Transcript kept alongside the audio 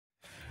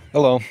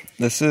Hello,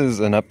 this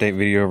is an update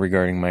video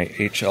regarding my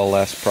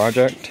HLS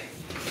project.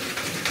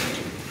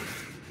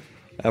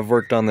 I've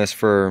worked on this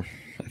for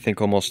I think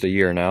almost a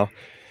year now.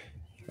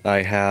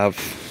 I have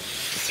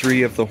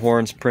 3 of the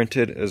horns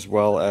printed as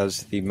well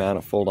as the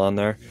manifold on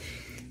there.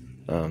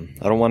 I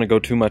don't want to go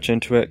too much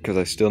into it because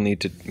I still need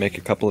to make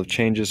a couple of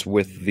changes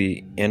with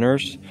the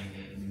inners,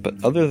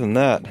 but other than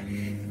that,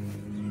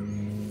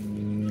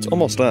 it's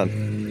almost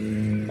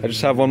done. I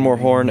just have one more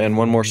horn and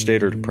one more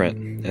stator to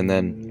print, and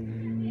then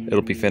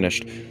it'll be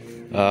finished.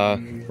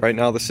 Right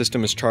now the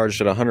system is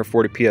charged at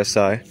 140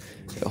 psi.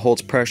 It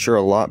holds pressure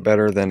a lot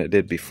better than it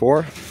did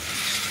before.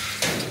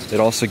 It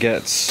also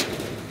gets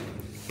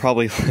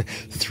probably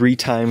 3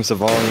 times the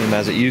volume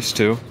as it used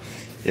to.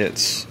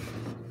 It's,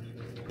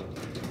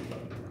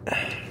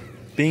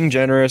 being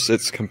generous,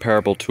 it's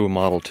comparable to a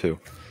Model 2.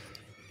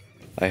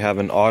 I have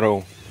an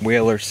auto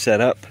whaler set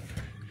up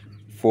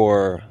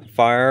for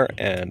fire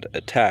and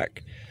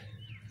attack.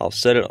 I'll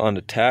set it on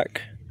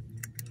attack,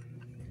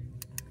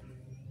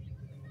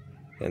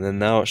 and then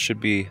now it should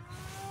be,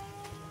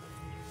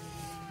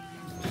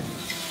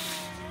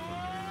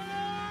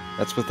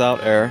 that's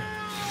without air.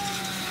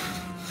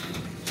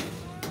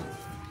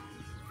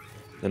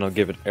 Then I'll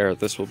give it air.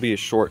 This will be a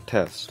short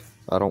test.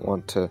 I don't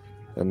want to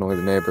annoy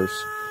the neighbors.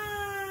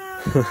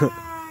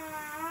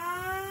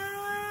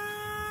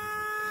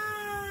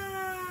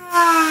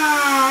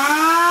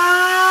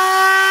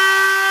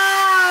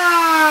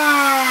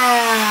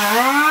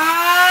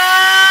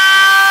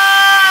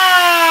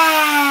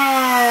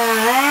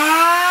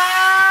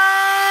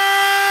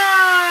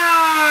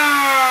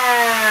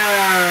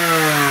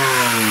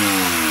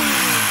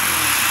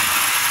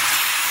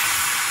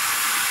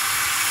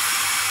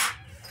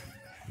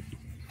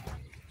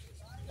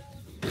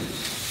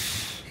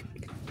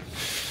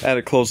 I had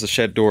to close the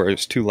shed door, it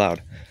was too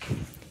loud.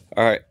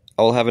 Alright,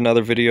 I'll have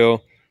another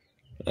video.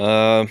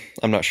 I'm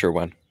not sure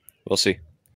when. We'll see.